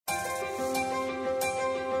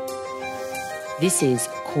This is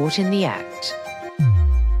Caught in the Act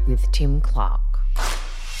with Tim Clark.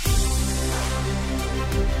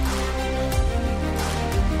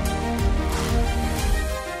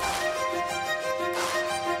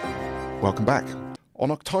 Welcome back. On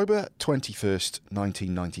October 21st,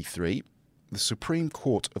 1993, the Supreme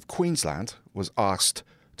Court of Queensland was asked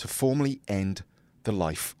to formally end the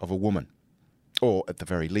life of a woman, or at the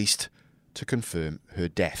very least, to confirm her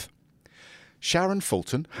death. Sharon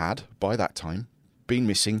Fulton had, by that time, been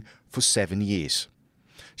missing for 7 years.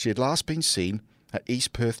 She had last been seen at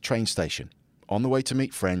East Perth train station on the way to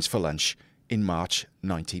meet friends for lunch in March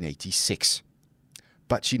 1986.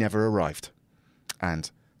 But she never arrived and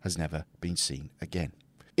has never been seen again.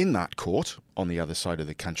 In that court, on the other side of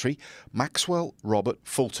the country, Maxwell Robert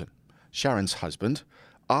Fulton, Sharon's husband,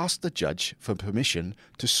 asked the judge for permission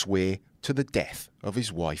to swear to the death of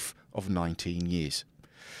his wife of 19 years.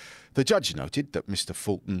 The judge noted that Mr.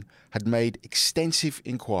 Fulton had made extensive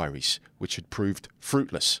inquiries which had proved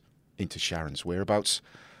fruitless into Sharon's whereabouts,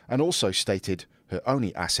 and also stated her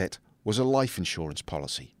only asset was a life insurance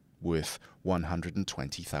policy worth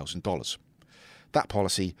 $120,000. That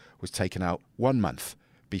policy was taken out 1 month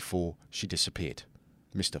before she disappeared.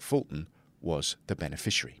 Mr. Fulton was the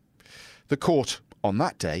beneficiary. The court, on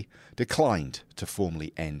that day, declined to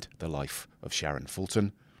formally end the life of Sharon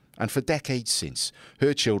Fulton, and for decades since,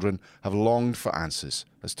 her children have longed for answers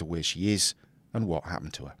as to where she is and what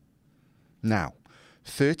happened to her. Now,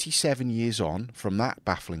 37 years on from that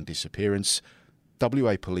baffling disappearance,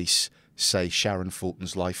 WA police say Sharon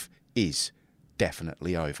Fulton's life is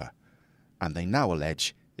definitely over, and they now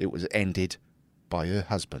allege it was ended by her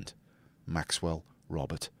husband, Maxwell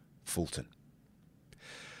Robert Fulton.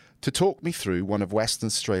 To talk me through one of Western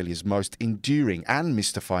Australia's most enduring and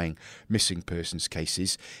mystifying missing persons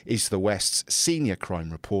cases is the West's senior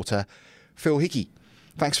crime reporter, Phil Hickey.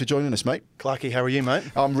 Thanks for joining us, mate. Clarky, how are you, mate?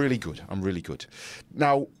 I'm really good.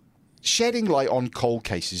 Now, shedding light on cold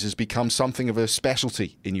cases has become something of a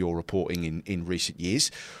specialty in your reporting in recent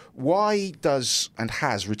years. Why does and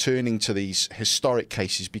has returning to these historic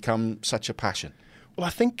cases become such a passion? Well,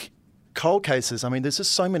 I think cold cases, there's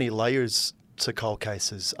just so many layers to cold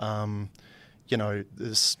cases.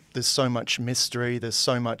 There's so much mystery, there's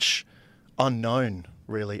so much unknown,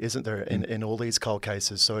 really, isn't there, in all these cold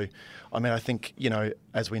cases? So, I think,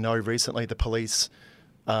 as we know, recently the police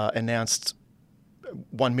announced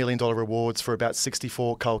 $1 million rewards for about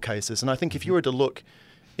 64 cold cases. And I think if you were to look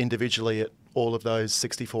individually at all of those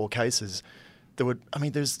 64 cases,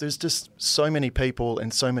 there's just so many people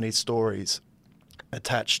and so many stories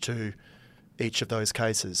attached to each of those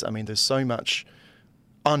cases. There's so much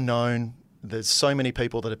unknown. There's so many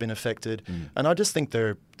people that have been affected, and I just think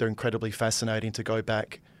they're incredibly fascinating to go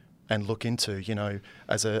back and look into.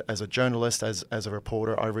 As a journalist, as a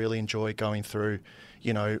reporter, I really enjoy going through,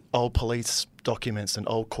 old police documents and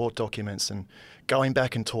old court documents, and going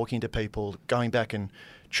back and talking to people, going back and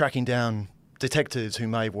tracking down detectives who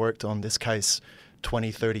may have worked on this case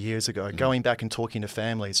 20, 30 years ago, going back and talking to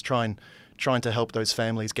families, trying to help those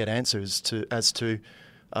families get answers as to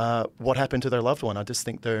what happened to their loved one. I just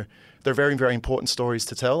think they're very, very important stories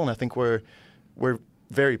to tell, and I think we're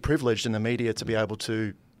very privileged in the media to be able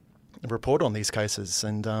to report on these cases.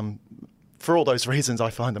 And for all those reasons, I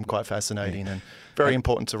find them quite fascinating and very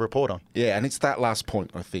important to report on. Yeah, and it's that last point,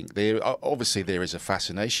 I think. Obviously, there is a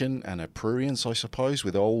fascination and a prurience, I suppose,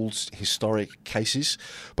 with old historic cases,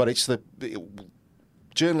 but it's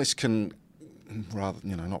journalists can, rather,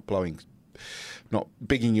 not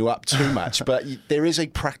bigging you up too much, but there is a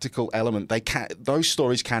practical element. Those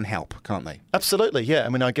stories can help, can't they? Absolutely, yeah.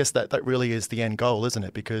 I guess that really is the end goal, isn't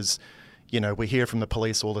it? Because, we hear from the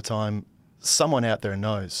police all the time, someone out there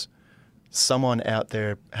knows. Someone out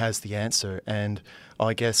there has the answer. And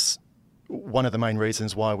I guess one of the main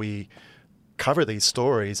reasons why we cover these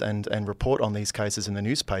stories and report on these cases in the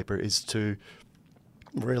newspaper is to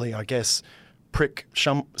really, I guess, prick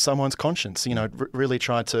someone's conscience, really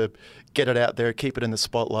try to get it out there, keep it in the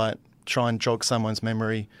spotlight, try and jog someone's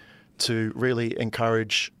memory to really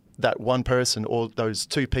encourage that one person or those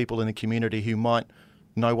two people in the community who might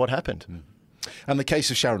know what happened. And the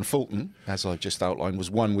case of Sharon Fulton, as I just outlined,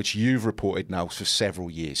 was one which you've reported now for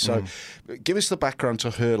several years. So give us the background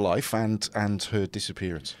to her life and her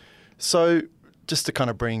disappearance. So just to kind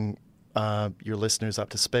of bring your listeners up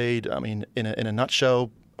to speed, in a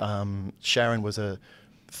nutshell, Sharon was a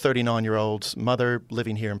 39-year-old mother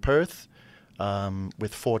living here in Perth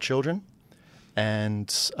with 4 children, and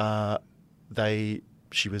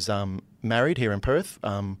she was married here in Perth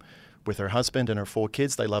with her husband and her 4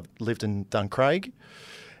 kids. They lived in Duncraig,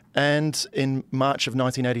 and in March of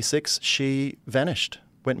 1986 she vanished,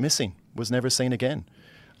 went missing. was never seen again.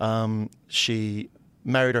 She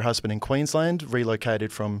married her husband in Queensland,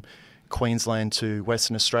 relocated from Queensland to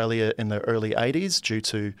Western Australia in the early 80s due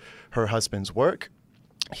to her husband's work.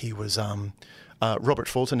 He was Robert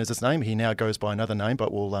Fulton is his name. He now goes by another name,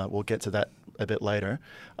 but we'll get to that a bit later.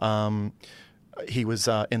 He was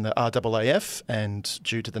in the RAAF, and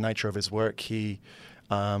due to the nature of his work,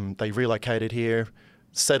 they relocated here,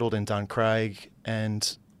 settled in Duncraig,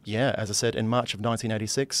 and as I said, in March of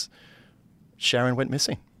 1986, Sharon went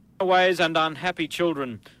missing. Ways and unhappy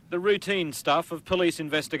children, the routine stuff of police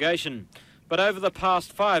investigation. But over the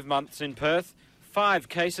past 5 months in Perth, 5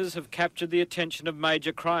 cases have captured the attention of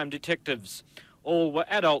major crime detectives. All were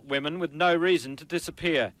adult women with no reason to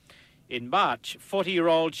disappear. In March,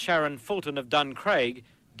 40-year-old Sharon Fulton of Duncraig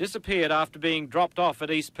disappeared after being dropped off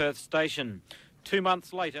at East Perth Station. 2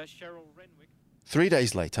 months later, Cheryl Renwick... 3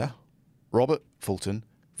 days later, Robert Fulton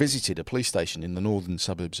visited a police station in the northern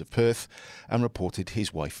suburbs of Perth and reported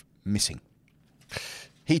his wife missing.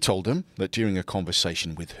 He told them that during a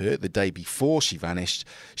conversation with her the day before she vanished,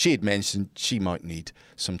 she had mentioned she might need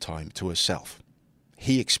some time to herself.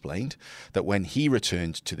 He explained that when he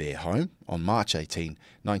returned to their home on March 18,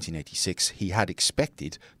 1986, he had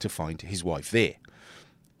expected to find his wife there,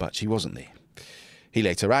 but she wasn't there. He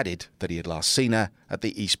later added that he had last seen her at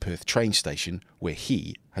the East Perth train station where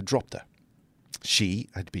he had dropped her. She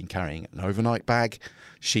had been carrying an overnight bag.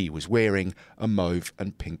 She was wearing a mauve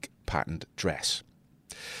and pink patterned dress.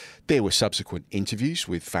 There were subsequent interviews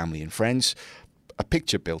with family and friends, a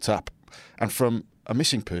picture built up, and from a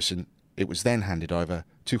missing person, it was then handed over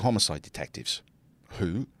to homicide detectives,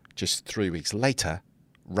 who, just 3 weeks later,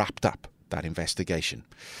 wrapped up that investigation.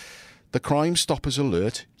 The Crime Stoppers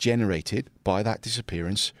alert generated by that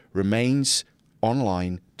disappearance remains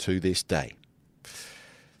online to this day.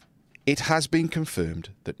 It has been confirmed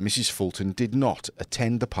that Mrs. Fulton did not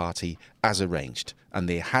attend the party as arranged, and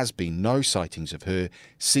there has been no sightings of her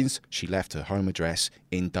since she left her home address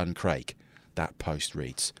in Duncraig. That post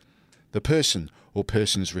reads, "The person or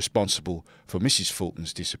persons responsible for Mrs.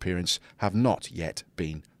 Fulton's disappearance have not yet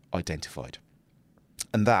been identified."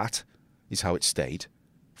 And that is how it stayed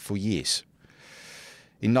for years.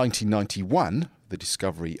 In 1991, the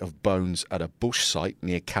discovery of bones at a bush site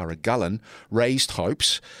near Carragullen raised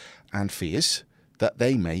hopes and fears that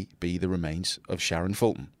they may be the remains of Sharon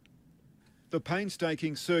Fulton. The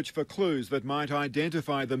painstaking search for clues that might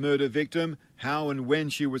identify the murder victim, how and when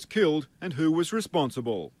she was killed, and who was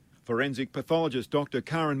responsible. Forensic pathologist Dr.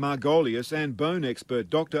 Karen Margolius and bone expert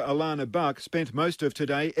Dr. Alana Buck spent most of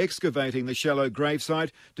today excavating the shallow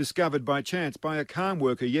gravesite discovered by chance by a farm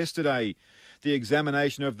worker yesterday. The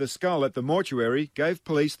examination of the skull at the mortuary gave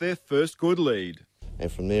police their first good lead.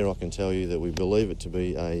 And from there I can tell you that we believe it to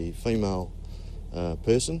be a female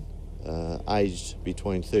person, aged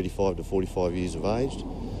between 35 to 45 years of age,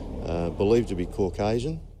 believed to be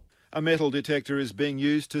Caucasian. A metal detector is being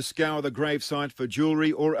used to scour the gravesite for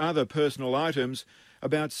jewellery or other personal items.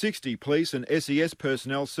 About 60 police and SES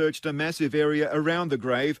personnel searched a massive area around the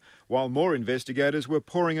grave, while more investigators were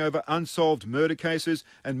poring over unsolved murder cases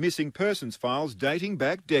and missing persons files dating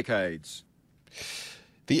back decades.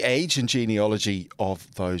 The age and genealogy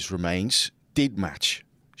of those remains did match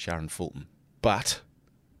Sharon Fulton, but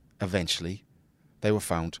eventually they were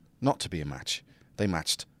found not to be a match. They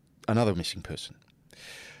matched another missing person.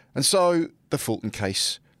 And so the Fulton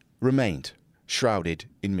case remained shrouded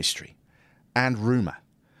in mystery and rumour.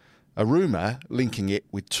 A rumour linking it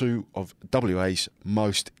with two of WA's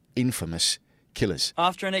most infamous killers.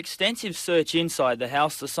 After an extensive search inside the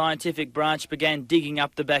house, the scientific branch began digging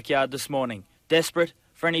up the backyard this morning, desperate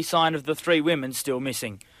for any sign of the 3 women still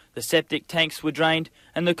missing. The septic tanks were drained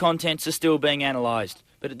and the contents are still being analysed.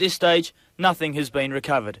 But at this stage, nothing has been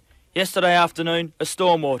recovered. Yesterday afternoon, a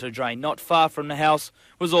stormwater drain not far from the house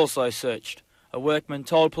was also searched. A workman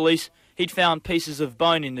told police he'd found pieces of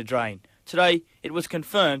bone in the drain. Today, it was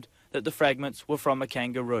confirmed that the fragments were from a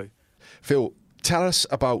kangaroo. Phil, tell us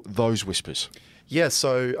about those whispers. Yeah,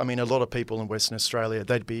 so, I mean, a lot of people in Western Australia,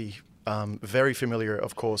 they'd be very familiar,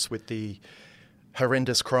 of course, with the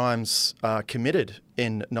horrendous crimes committed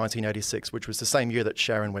in 1986, which was the same year that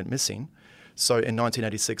Sharon went missing. So in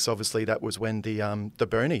 1986, obviously, that was when the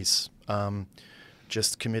Bernies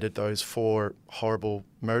just committed those 4 horrible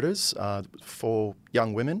murders, 4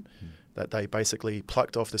 young women that they basically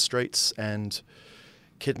plucked off the streets and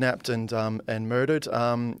kidnapped and murdered.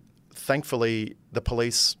 Thankfully, the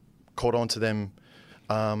police caught on to them,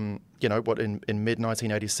 in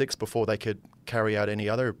mid-1986 before they could carry out any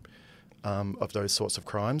other of those sorts of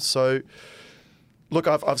crimes. So, look,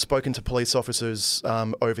 I've spoken to police officers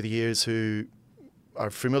over the years who are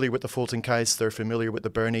familiar with the Fulton case, they're familiar with the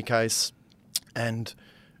Burney case, and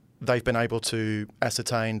they've been able to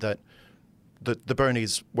ascertain that the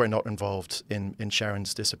Burneys were not involved in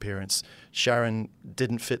Sharon's disappearance. Sharon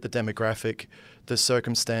didn't fit the demographic. The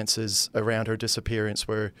circumstances around her disappearance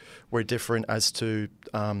were different as to,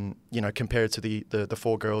 compared to the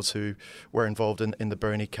four girls who were involved in the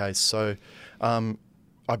Burney case. So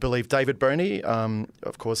I believe David Burney,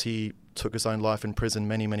 of course, he took his own life in prison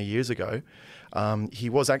many, many years ago.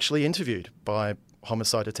 He was actually interviewed by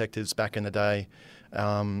homicide detectives back in the day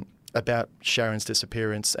about Sharon's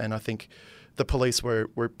disappearance, and I think the police were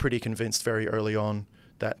pretty convinced very early on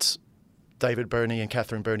that David Burney and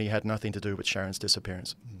Catherine Burney had nothing to do with Sharon's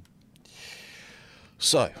disappearance.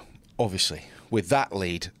 So, obviously, with that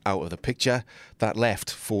lead out of the picture, that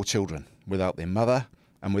left four children without their mother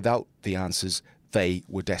and without the answers they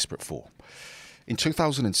were desperate for. In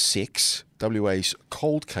 2006, WA's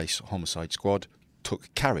Cold Case Homicide Squad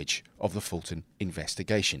took carriage of the Fulton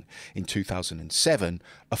investigation. In 2007,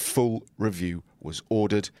 a full review was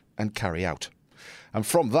ordered and carried out. And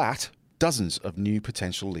from that, dozens of new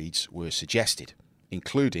potential leads were suggested,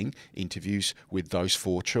 including interviews with those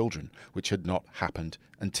four children, which had not happened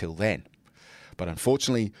until then. But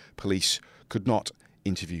unfortunately, police could not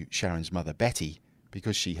interview Sharon's mother, Betty,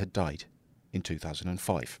 because she had died in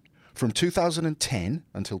 2005. From 2010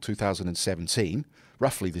 until 2017,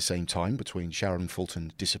 roughly the same time between Sharon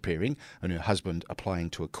Fulton disappearing and her husband applying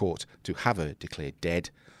to a court to have her declared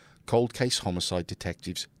dead, cold case homicide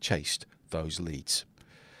detectives chased those leads.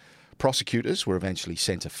 Prosecutors were eventually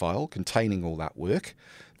sent a file containing all that work.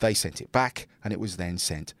 They sent it back, and it was then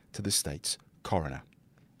sent to the state's coroner.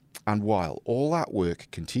 And while all that work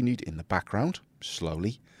continued in the background,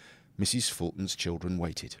 slowly, Mrs. Fulton's children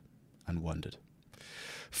waited and wondered.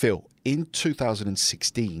 Phil, in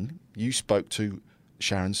 2016, you spoke to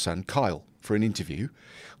Sharon's son Kyle for an interview,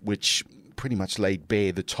 which pretty much laid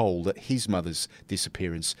bare the toll that his mother's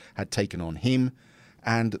disappearance had taken on him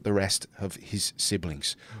and the rest of his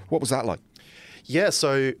siblings. What was that like? Yeah,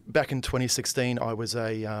 so back in 2016, I was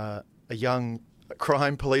a young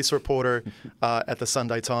crime police reporter at the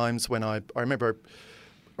Sunday Times when I remember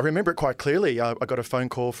it quite clearly. I got a phone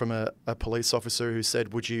call from a police officer who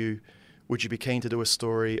said, would you be keen to do a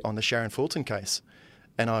story on the Sharon Fulton case?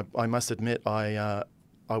 And I must admit, I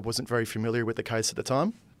wasn't very familiar with the case at the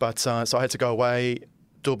time. But so I had to go away,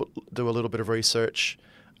 do a little bit of research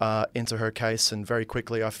into her case, and very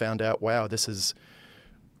quickly I found out, wow, this is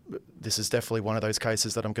definitely one of those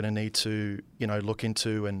cases that I'm going to need to look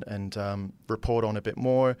into and report on a bit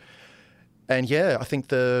more. And yeah, I think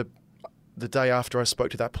the day after I spoke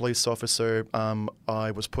to that police officer, I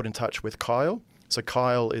was put in touch with Kyle. So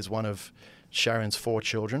Kyle is one of Sharon's four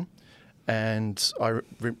children. And I,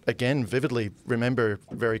 again, vividly remember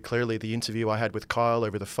very clearly the interview I had with Kyle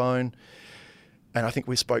over the phone. And I think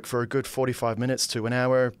we spoke for a good 45 minutes to an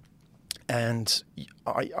hour. And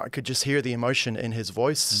I could just hear the emotion in his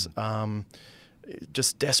voice,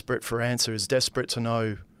 just desperate for answers, desperate to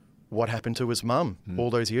know what happened to his mum all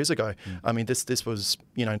those years ago. I mean, this was,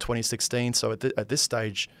 in 2016. So at this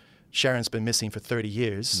stage, Sharon's been missing for 30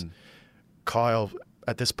 years. Kyle,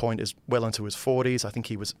 at this point, is well into his 40s. I think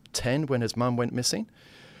he was 10 when his mum went missing.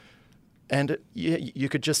 And you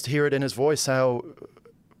could just hear it in his voice how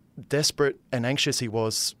desperate and anxious he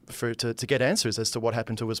was to get answers as to what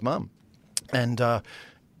happened to his mum. And,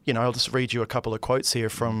 I'll just read you a couple of quotes here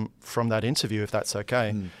from that interview, if that's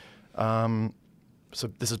okay. So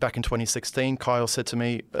this is back in 2016. Kyle said to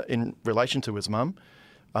me, in relation to his mum,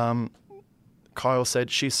 Kyle said,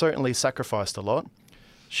 "She certainly sacrificed a lot.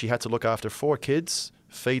 She had to look after 4 kids,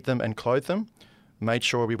 feed them and clothe them, made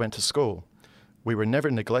sure we went to school. We were never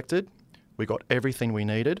neglected. We got everything we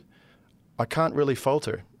needed. I can't really fault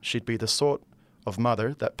her. She'd be the sort of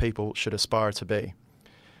mother that people should aspire to be."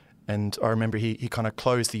 And I remember he kind of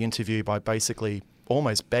closed the interview by basically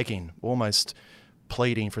almost begging, almost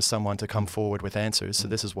pleading for someone to come forward with answers. So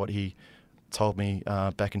this is what he told me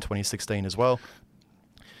back in 2016 as well.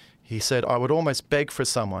 He said, "I would almost beg for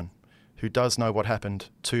someone who does know what happened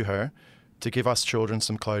to her to give us children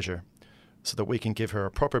some closure so that we can give her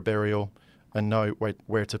a proper burial and know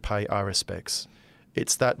where to pay our respects.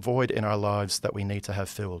 It's that void in our lives that we need to have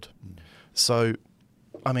filled." So,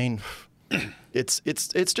 I mean, it's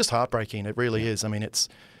just heartbreaking. It really is. I mean, it's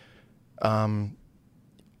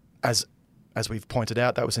as we've pointed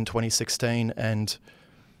out, that was in 2016, and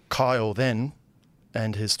Kyle then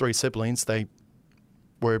and his 3 siblings, they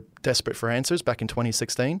were desperate for answers back in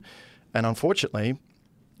 2016, and unfortunately,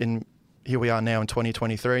 here we are now in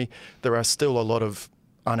 2023, there are still a lot of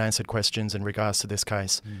unanswered questions in regards to this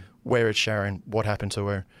case. Where is Sharon? What happened to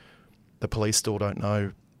her? the police still don't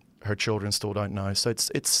know. Her children still don't know. So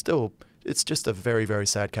it's just a very, very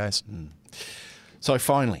sad case. So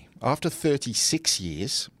finally, after 36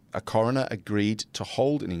 years, a coroner agreed to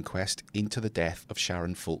hold an inquest into the death of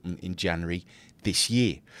Sharon Fulton in January this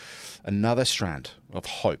year. Another strand of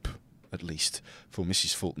hope, at least, for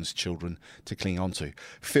Mrs. Fulton's children to cling on to.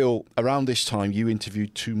 Phil, around this time, you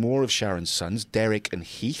interviewed two more of Sharon's sons, Derek and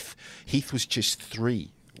Heath. Heath was just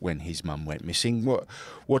 3 when his mum went missing.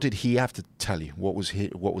 What did he have to tell you? What was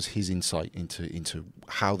his insight into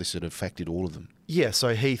how this had affected all of them? Yeah,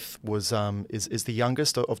 so Heath was is the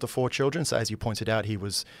youngest of the 4 children. So as you pointed out, he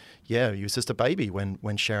was just a baby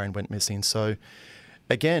when Sharon went missing. So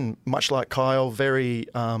again, much like Kyle, very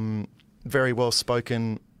very well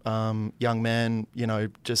spoken young man.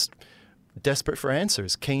 Just desperate for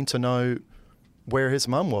answers, keen to know where his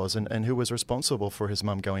mum was and who was responsible for his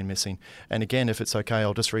mum going missing. And again, if it's okay,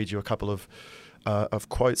 I'll just read you a couple of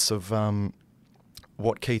quotes of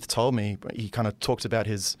what Keith told me. He kind of talked about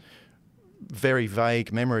his very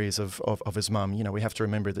vague memories of his mum. We have to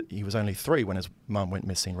remember that he was only 3 when his mum went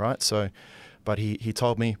missing, right? So, but he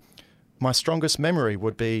told me, my strongest memory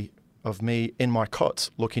would be of me in my cot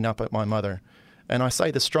looking up at my mother. And I say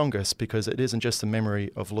the strongest because it isn't just a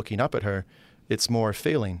memory of looking up at her, it's more a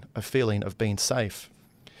feeling of being safe.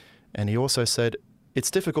 And he also said, it's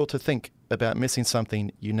difficult to think about missing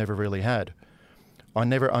something you never really had. I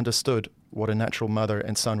never understood what a natural mother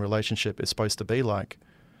and son relationship is supposed to be like.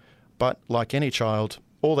 But like any child,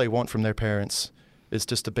 all they want from their parents is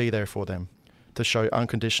just to be there for them, to show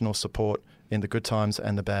unconditional support in the good times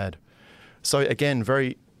and the bad. So again,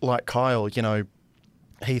 very like Kyle,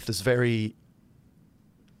 Heath is very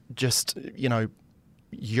just,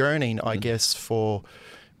 yearning, I guess, for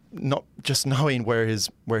not just knowing where his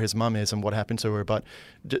mum is and what happened to her, but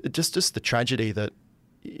just the tragedy that,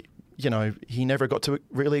 he never got to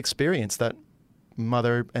really experience that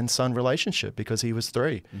mother and son relationship because he was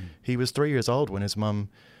 3. He was 3 years old when his mum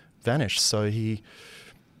vanished. So he,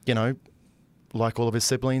 like all of his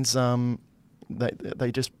siblings,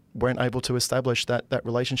 they just weren't able to establish that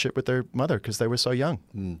relationship with their mother because they were so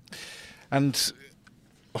young. And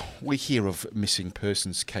we hear of missing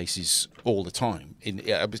persons cases all the time,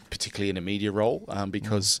 particularly in a media role,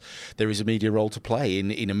 because there is a media role to play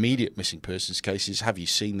in immediate missing persons cases. Have you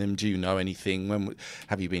seen them? Do you know anything?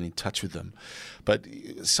 Have you been in touch with them? But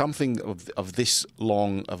something of this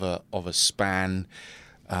long of a span.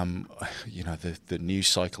 The news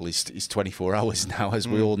cycle is 24 hours now, as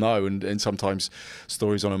we all know, and sometimes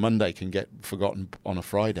stories on a Monday can get forgotten on a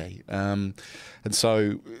Friday. And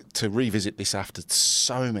so to revisit this after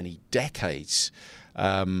so many decades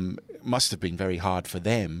must have been very hard for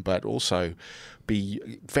them, but also be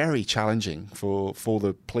very challenging for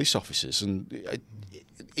the police officers. And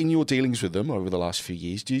in your dealings with them over the last few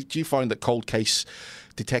years, do you find that cold case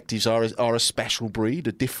detectives are a special breed,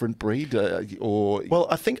 a different breed, or? Well,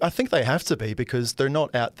 I think they have to be because they're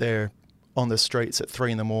not out there on the streets at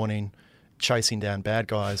 3 a.m. chasing down bad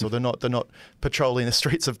guys, or they're not patrolling the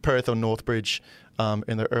streets of Perth or Northbridge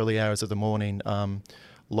in the early hours of the morning,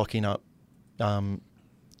 locking up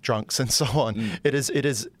drunks and so on. It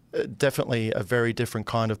is definitely a very different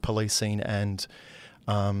kind of policing, and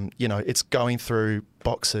it's going through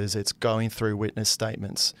boxes, it's going through witness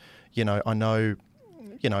statements. I know.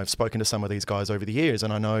 I've spoken to some of these guys over the years,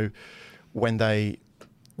 and I know when they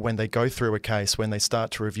go through a case, when they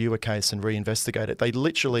start to review a case and reinvestigate it,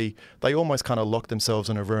 they almost kind of lock themselves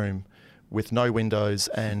in a room with no windows,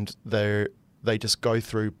 and they just go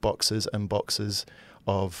through boxes and boxes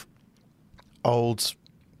of old,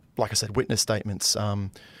 like I said, witness statements,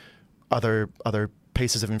 other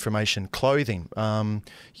pieces of information, clothing.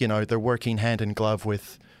 They're working hand in glove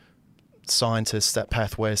with scientists at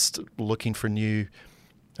Path West looking for new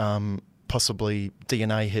possibly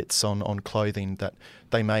DNA hits on clothing that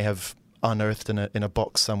they may have unearthed in a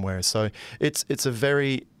box somewhere. So it's a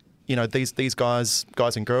very, these guys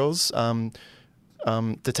and girls,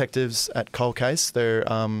 detectives at Cold Case,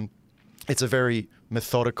 it's a very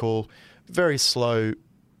methodical, very slow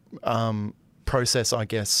process, I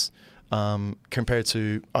guess, compared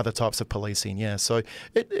to other types of policing. Yeah, so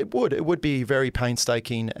it would be very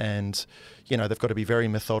painstaking, and they've got to be very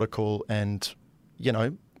methodical, and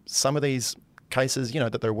some of these cases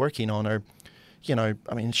that they're working on are,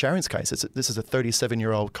 in Sharon's case, this is a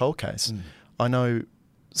 37-year-old cold case. I know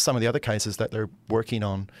some of the other cases that they're working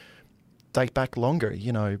on date back longer,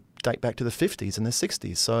 date back to the 50s and the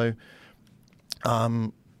 60s. So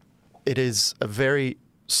it is a very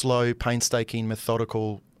slow, painstaking,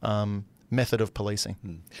 methodical method of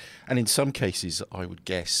policing. And in some cases, I would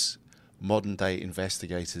guess, modern-day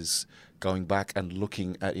investigators going back and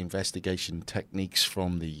looking at investigation techniques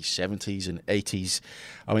from the 70s and 80s.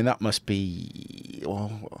 I mean, that must be,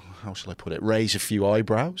 well, how shall I put it, raise a few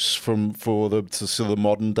eyebrows for the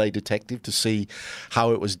modern day detective to see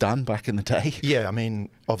how it was done back in the day. Yeah, I mean,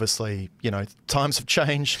 obviously, times have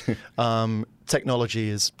changed.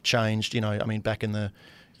 Technology has changed. I mean, back in the,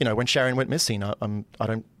 when Sharon went missing, I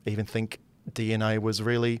don't even think DNA was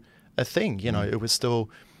really a thing. It was still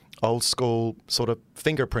old school sort of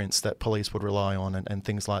fingerprints that police would rely on and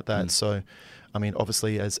things like that. So, I mean,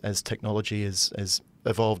 obviously, as technology has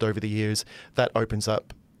evolved over the years, that opens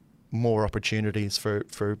up more opportunities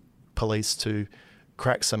for police to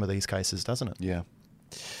crack some of these cases, doesn't it? Yeah.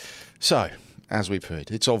 So, as we've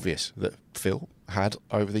heard, it's obvious that Phil had,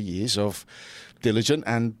 over the years of diligent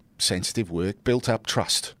and sensitive work, built up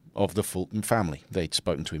trust of the Fulton family. They'd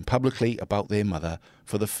spoken to him publicly about their mother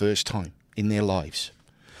for the first time in their lives.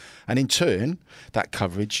 And in turn, that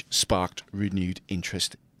coverage sparked renewed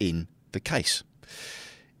interest in the case.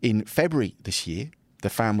 In February this year, the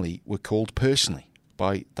family were called personally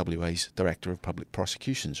by WA's Director of Public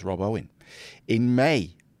Prosecutions, Rob Owen. In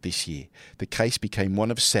May this year, the case became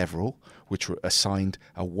one of several which were assigned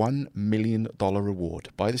a $1 million reward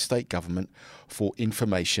by the state government for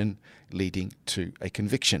information leading to a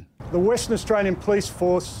conviction. The Western Australian Police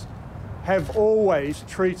Force have always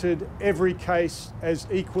treated every case as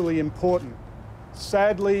equally important.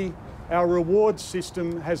 Sadly, our reward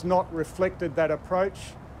system has not reflected that approach.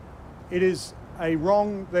 It is a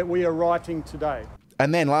wrong that we are righting today.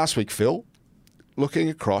 And then last week, Phil, looking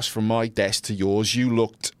across from my desk to yours, you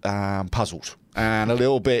looked puzzled and a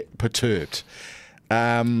little bit perturbed.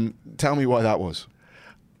 Tell me why that was.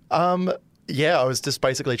 Yeah, I was just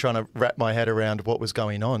basically trying to wrap my head around what was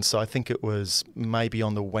going on. So I think it was maybe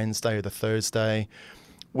on the Wednesday or the Thursday,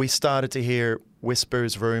 we started to hear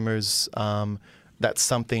whispers, rumours that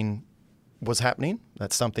something was happening,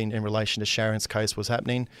 that something in relation to Sharon's case was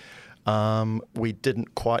happening. We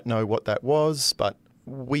didn't quite know what that was, but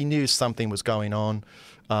we knew something was going on.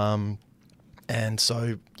 And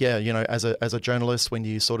so, yeah, as a journalist, when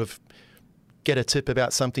you sort of get a tip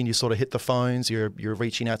about something, you sort of hit the phones, you're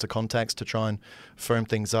reaching out to contacts to try and firm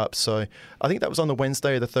things up. So I think that was on the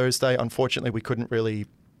Wednesday or the Thursday. Unfortunately, we couldn't really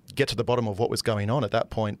get to the bottom of what was going on at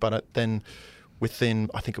that point. But then within,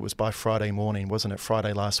 I think it was by Friday morning, wasn't it,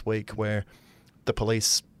 Friday last week, where the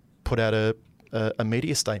police put out a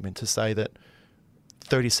media statement to say that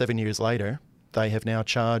 37 years later, they have now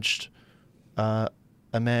charged a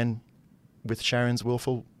man with Sharon's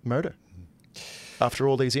willful murder after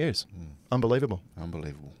all these years. Unbelievable.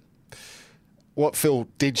 Unbelievable. What Phil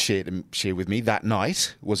did share with me that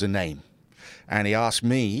night was a name. And he asked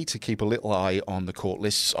me to keep a little eye on the court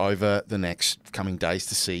lists over the next coming days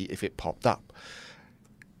to see if it popped up.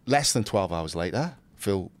 Less than 12 hours later,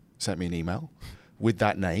 Phil sent me an email with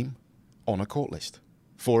that name on a court list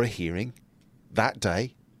for a hearing that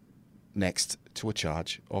day next to a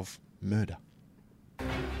charge of murder.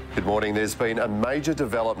 Good morning. There's been a major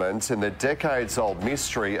development in the decades-old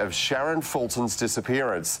mystery of Sharon Fulton's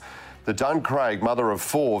disappearance. The Duncraig mother of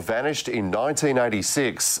four vanished in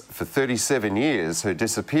 1986. For 37 years, her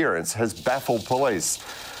disappearance has baffled police.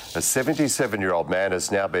 A 77-year-old man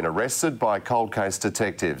has now been arrested by cold case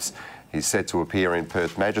detectives. He's set to appear in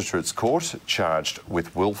Perth Magistrates Court, charged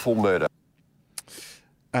with willful murder.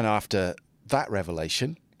 And after that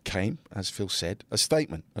revelation came, as Phil said, a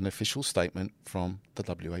statement, an official statement from the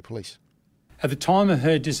WA Police. At the time of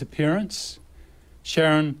her disappearance,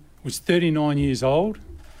 Sharon was 39 years old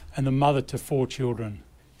and the mother to 4 children.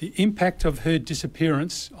 The impact of her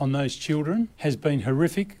disappearance on those children has been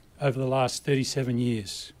horrific over the last 37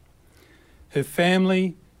 years. Her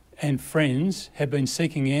family and friends have been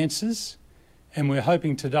seeking answers, and we're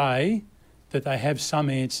hoping today that they have some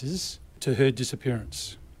answers to her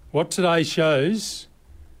disappearance. What today shows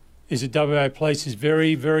is that WA Police is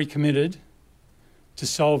very, very committed to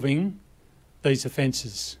solving these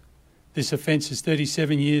offences. This offence is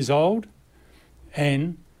 37 years old,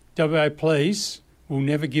 and WA Police will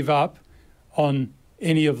never give up on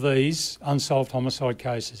any of these unsolved homicide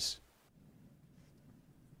cases.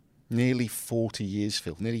 Nearly 40 years,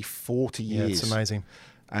 Phil. Nearly 40 years. Yeah, it's amazing.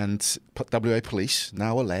 And WA Police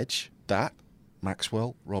now allege that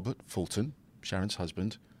Maxwell Robert Fulton, Sharon's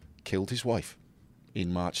husband, killed his wife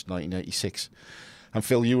in March 1986. And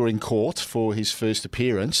Phil, you were in court for his first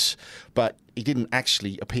appearance, but he didn't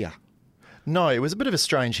actually appear. No, it was a bit of a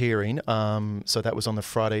strange hearing. So that was on the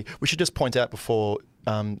Friday. We should just point out before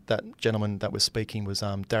that gentleman that was speaking was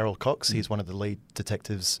Daryl Cox. He's one of the lead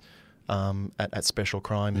detectives at Special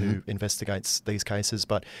Crime who investigates these cases.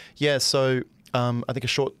 But yeah, so I think a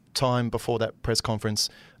short time before that press conference,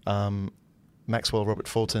 Maxwell Robert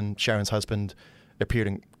Fulton, Sharon's husband, appeared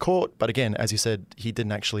in court. But again, as you said, he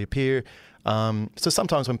didn't actually appear. So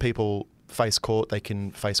sometimes when people face court, they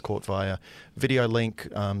can face court via video link.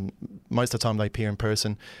 Most of the time they appear in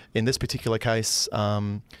person. In this particular case,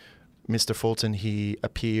 Mr. Fulton, he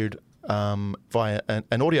appeared via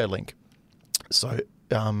an audio link. So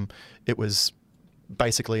it was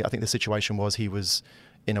basically, I think the situation was he was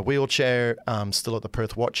in a wheelchair, still at the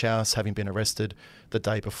Perth Watch House, having been arrested the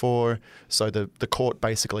day before. So the court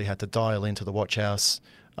basically had to dial into the Watch House,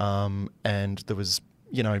 and there was,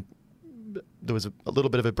 there was a little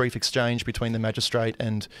bit of a brief exchange between the magistrate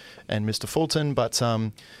and Mr. Fulton, but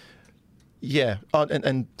yeah,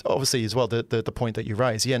 and obviously as well the point that you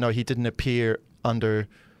raised, yeah, no, he didn't appear under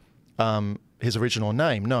his original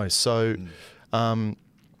name, no. So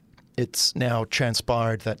it's now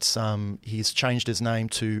transpired that he's changed his name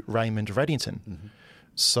to Raymond Reddington. Mm-hmm.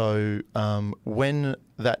 So when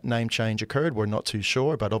that name change occurred, we're not too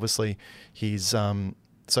sure, but obviously he's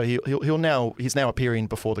he's now appearing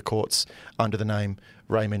before the courts under the name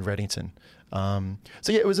Raymond Reddington.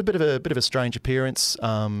 So yeah, it was a bit of a strange appearance.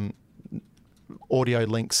 Audio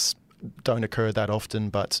links don't occur that often,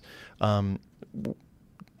 but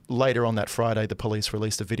later on that Friday, the police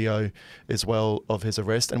released a video as well of his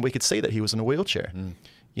arrest, and we could see that he was in a wheelchair.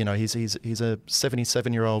 He's a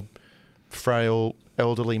 77-year-old frail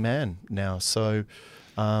elderly man now. So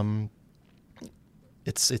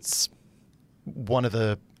it's one of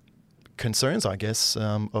the concerns, I guess,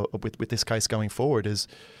 with this case going forward is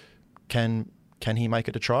can he make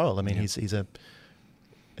it to trial? I mean, he's an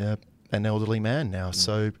elderly man now,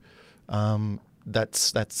 so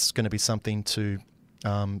that's going to be something to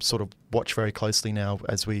sort of watch very closely now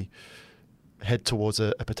as we head towards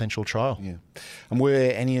a potential trial. Yeah. And were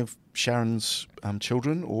any of Sharon's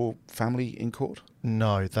children or family in court?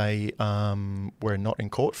 No, they were not in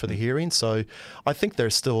court for the hearing. So I think they're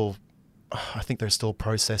still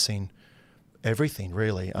processing everything,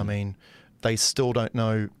 really. I mean, they still don't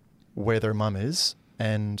know where their mum is,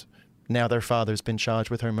 and now their father's been charged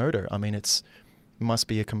with her murder. I mean, it must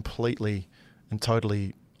be a completely and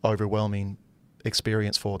totally overwhelming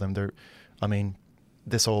experience for them.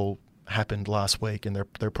 This all happened last week, and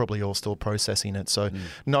they're probably all still processing it. So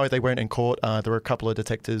no, they weren't in court. There were a couple of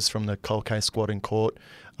detectives from the cold case squad in court.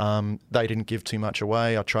 They didn't give too much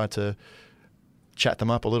away. I tried to chat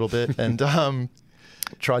them up a little bit and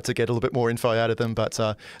tried to get a little bit more info out of them, but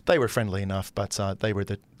they were friendly enough. But they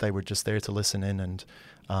were just there to listen in and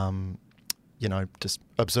just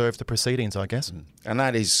observe the proceedings, I guess. And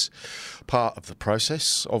that is part of the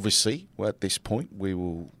process. Obviously, at this point, we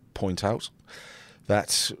will point out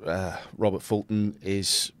that Robert Fulton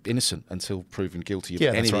is innocent until proven guilty of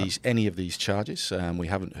any of these charges. We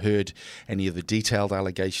haven't heard any of the detailed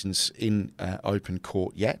allegations in open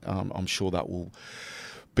court yet. I'm sure that will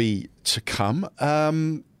be to come.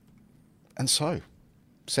 And so,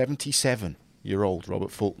 77-year-old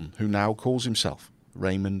Robert Fulton, who now calls himself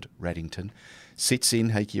Raymond Reddington, sits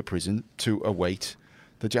in Hickey Prison to await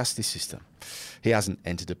the justice system. He hasn't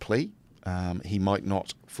entered a plea. He might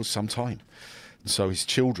not for some time. And so his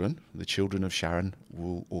children, the children of Sharon,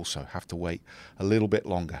 will also have to wait a little bit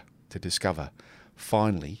longer to discover,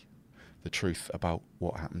 finally, the truth about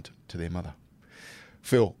what happened to their mother.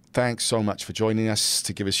 Phil, thanks so much for joining us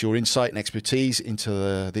to give us your insight and expertise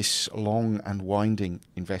into this long and winding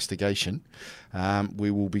investigation. We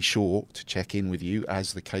will be sure to check in with you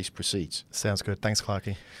as the case proceeds. Sounds good. Thanks,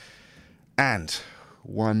 Clarkie. And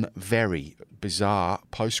one very bizarre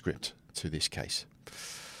postscript to this case.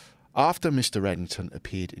 After Mr. Reddington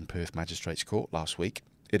appeared in Perth Magistrates Court last week,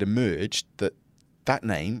 it emerged that that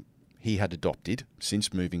name he had adopted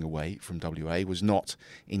since moving away from WA was not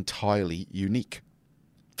entirely unique.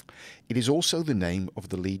 It is also the name of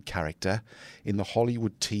the lead character in the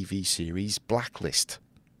Hollywood TV series Blacklist.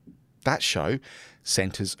 That show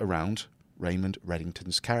centres around Raymond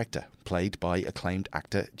Reddington's character, played by acclaimed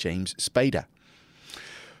actor James Spader,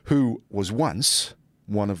 who was once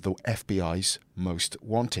one of the FBI's most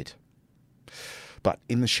wanted. But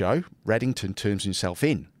in the show, Reddington turns himself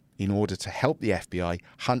in order to help the FBI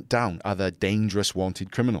hunt down other dangerous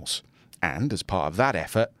wanted criminals. And as part of that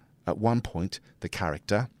effort, at one point, the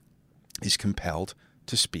character is compelled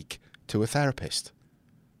to speak to a therapist,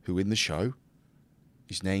 who in the show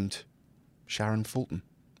is named Sharon Fulton.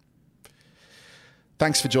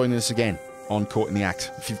 Thanks for joining us again on Caught in the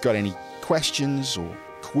Act. If you've got any questions or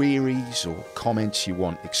queries or comments you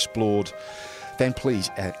want explored, then please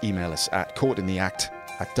email us at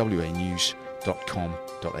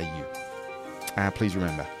caughtintheact@wanews.com.au. And please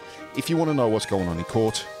remember, if you want to know what's going on in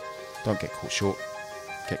court, Don't get caught short.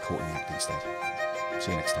 Get caught in the act instead.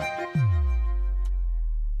 See you next time.